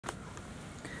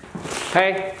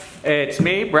Hey, it's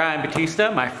me, Brian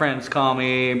Batista. My friends call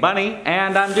me Bunny,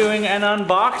 and I'm doing an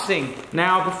unboxing.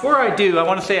 Now, before I do, I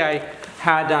want to say I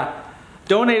had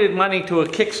donated money to a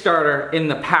Kickstarter in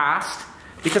the past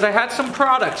because I had some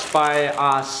products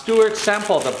by Stuart,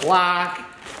 Semple, the black,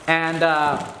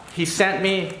 and he sent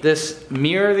me this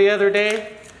mirror the other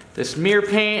day, this mirror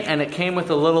paint, and it came with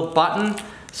a little button.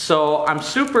 So I'm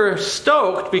super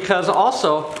stoked because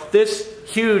also this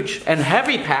huge and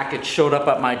heavy package showed up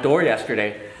at my door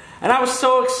yesterday. And I was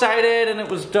so excited, and it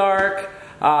was dark,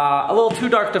 a little too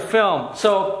dark to film.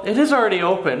 So it is already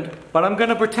opened, but I'm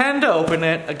gonna pretend to open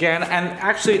it again, and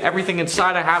actually everything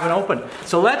inside I haven't opened.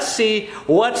 So let's see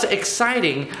what's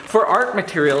exciting for art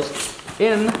materials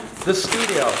in the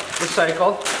studio.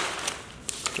 Recycle,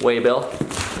 waybill.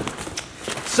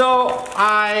 So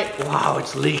wow,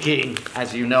 it's leaking.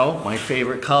 As you know, my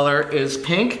favorite color is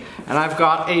pink, and I've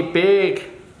got a big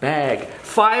bag,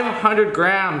 500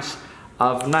 grams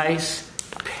of nice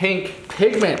pink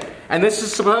pigment. And this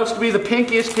is supposed to be the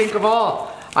pinkiest pink of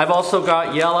all. I've also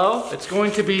got yellow. It's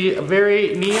going to be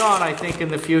very neon, I think, in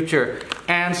the future.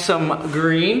 And some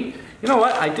green. You know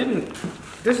what,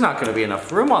 there's not gonna be enough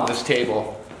room on this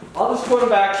table. I'll just put them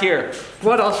back here.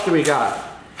 What else do we got?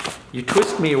 You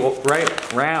twist me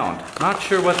right round. Not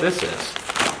sure what this is.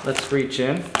 Let's reach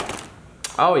in.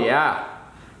 Oh yeah,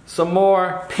 some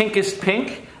more pinkest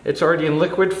pink. It's already in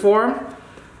liquid form.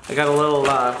 I got a little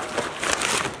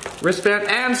wristband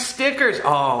and stickers.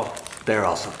 Oh, they're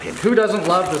also pink. Who doesn't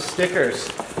love the stickers?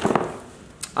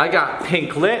 I got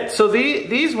pink lit. So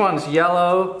these ones,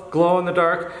 yellow, glow in the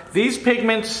dark. These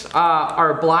pigments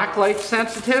are black light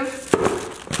sensitive.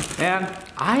 And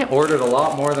I ordered a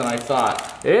lot more than I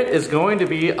thought. It is going to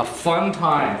be a fun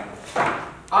time.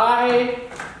 I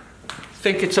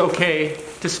think it's okay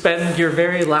to spend your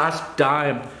very last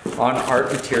dime on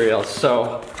art materials,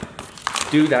 so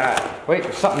do that. Wait,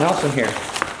 there's something else in here.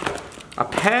 A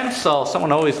pencil,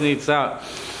 someone always needs that.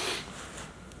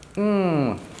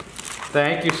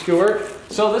 Thank you, Stuart.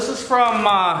 So this is from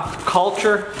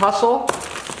Culture Hustle.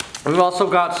 We've also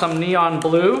got some neon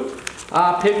blue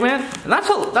pigment, and that's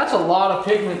a lot of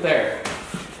pigment there.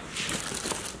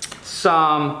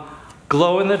 Some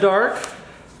glow in the dark.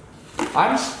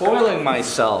 I'm spoiling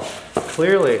myself,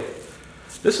 clearly.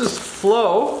 This is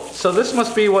flow, so this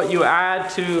must be what you add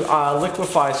to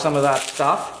liquefy some of that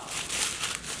stuff.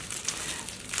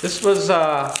 This was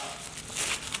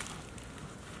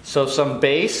so some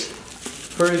base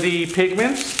for the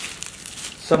pigments,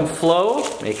 some flow,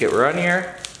 make it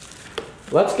runnier.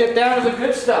 Let's get down to the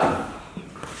good stuff.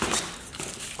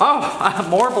 Oh,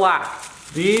 more black.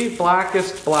 The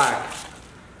blackest black.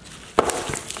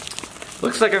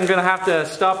 Looks like I'm gonna have to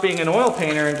stop being an oil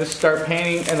painter and just start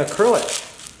painting in acrylic.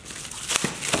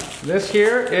 This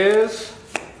here is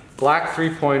Black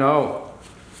 3.0.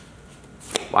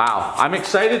 Wow, I'm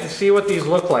excited to see what these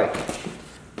look like.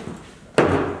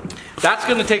 That's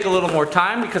gonna take a little more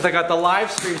time because I got the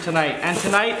live stream tonight. And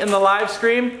tonight in the live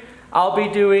stream, I'll be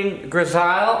doing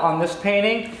Grisaille on this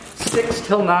painting, 6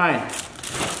 till 9.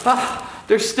 Ah,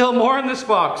 there's still more in this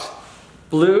box.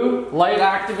 Blue, light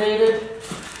activated.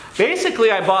 Basically,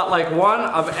 I bought like one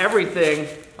of everything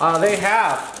they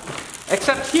have.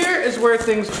 Except here is where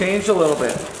things change a little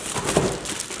bit.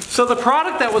 So the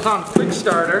product that was on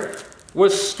Kickstarter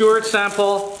was Stuart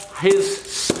Semple, his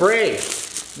spray.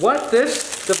 What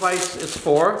this device is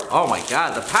for, oh my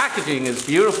God, the packaging is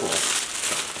beautiful.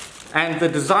 And the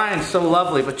design is so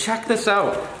lovely, but check this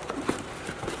out.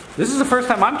 This is the first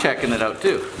time I'm checking it out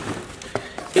too.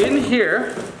 In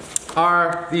here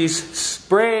are these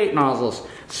spray nozzles.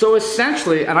 So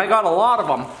essentially, and I got a lot of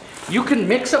them, you can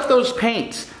mix up those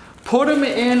paints, put them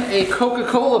in a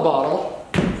Coca-Cola bottle,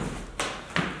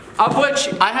 of which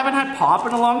I haven't had pop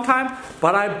in a long time,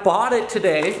 but I bought it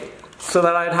today so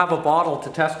that I'd have a bottle to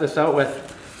test this out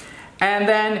with. And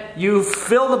then you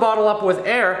fill the bottle up with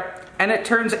air, and it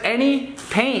turns any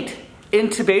paint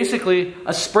into basically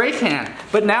a spray can.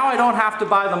 But now I don't have to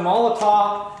buy the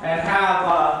Molotov and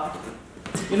have,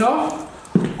 you know,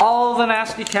 all the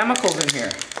nasty chemicals in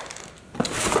here.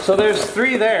 So there's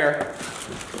 3 there.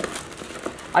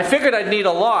 I figured I'd need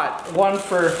a lot, one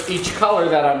for each color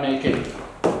that I'm making.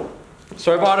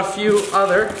 So I bought a few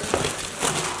other.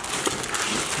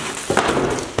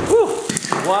 Whew,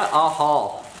 what a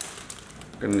haul.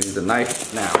 I'm gonna need the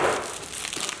knife now.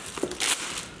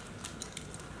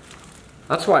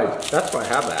 That's why I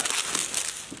have that.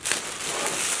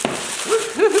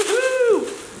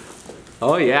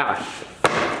 Oh yeah.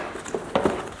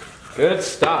 Good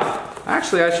stuff.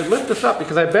 Actually, I should lift this up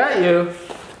because I bet you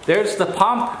there's the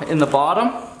pump in the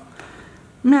bottom.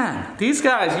 Man, these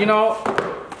guys, you know,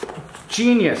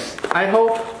 Genius. I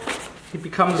hope he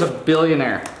becomes a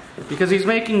billionaire because he's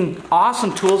making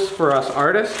awesome tools for us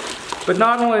artists. But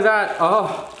not only that,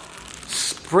 oh,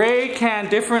 spray can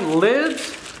different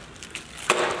lids,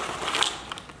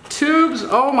 tubes,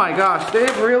 oh my gosh,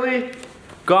 they've really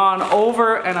gone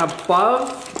over and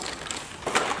above.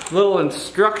 Little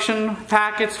instruction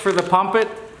packets for the pump it.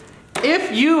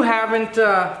 If you haven't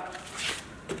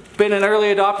been an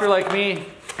early adopter like me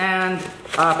and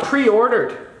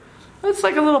pre-ordered, it's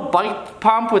like a little bike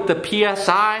pump with the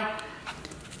PSI.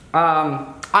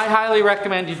 I highly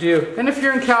recommend you do. And if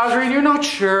you're in Calgary and you're not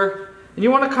sure and you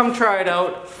want to come try it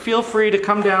out, feel free to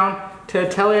come down to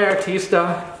Atelier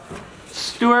Batista.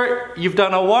 Stuart, you've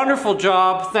done a wonderful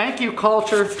job. Thank you,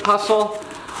 Culture Hustle.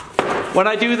 When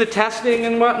I do the testing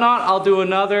and whatnot, I'll do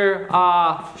another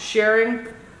sharing.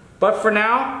 But for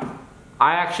now,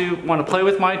 I actually want to play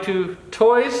with my two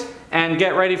toys and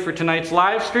get ready for tonight's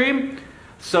live stream.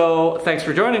 So thanks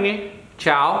for joining me.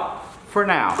 Ciao for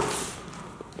now.